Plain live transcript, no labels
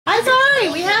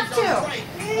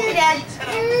Dad.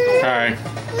 Hi.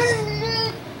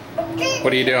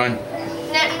 What are you doing?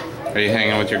 Nothing. Are you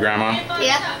hanging with your grandma?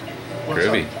 Yeah.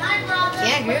 Groovy.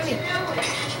 Yeah, groovy.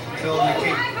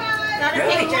 Not a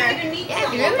picture. Yeah,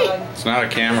 groovy. It's not a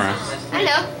camera. I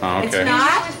know. Oh, okay. It's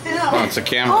not? Oh, it's a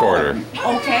camcorder.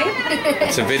 Okay.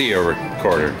 It's a video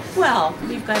recorder. Well,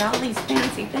 you've got all these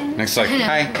fancy things. Next, like,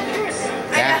 hi.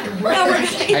 Yeah. Well, we're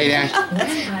How you doing?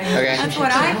 Okay. That's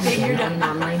what I figured.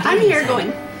 I'm here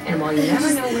going. And while you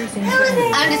never know where things are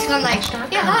going, I'm just going like,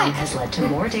 yeah, hi. has led to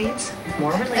more dates,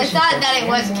 more relationships, I thought that it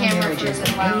was and more camera marriages for a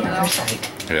than while any ago. other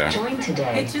site. Yeah. Join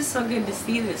today. It's just so good to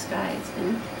see this guy. It's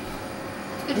been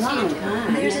Good a to see long you.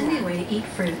 time. There's a new way to eat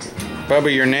fruit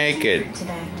Bubba, you're naked.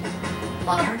 today.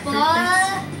 Part fruit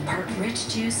Papa. mix, part rich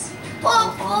juice, all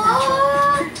natural.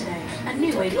 Papa. Fruit today. A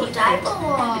new way to eat fruit. Find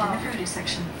it in the produce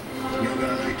section. You're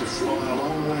gonna need to fly a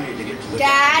long way to get to the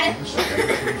Dad.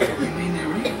 You mean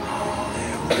there ain't? Oh,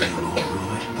 there will be no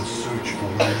good. The search for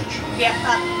religion Yeah.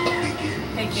 begins.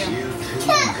 Thank you. You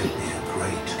too could be a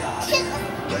great god.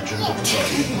 Legend of the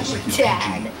Guardians.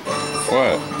 Dad.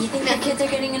 What? You think the kids are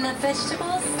getting enough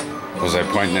vegetables? Was I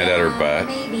pointing it at her butt?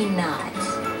 Maybe not.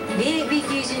 BB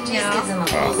Fusion just No. gives them a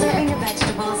full serving of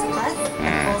vegetables plus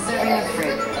a full serving of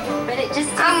fruit. But it just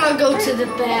I'm gonna go to the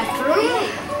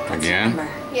bathroom. Again?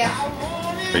 Yeah.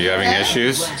 Are you having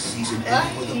issues? Last season,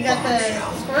 What? You got the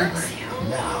squirts?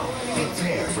 now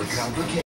prepare for complications.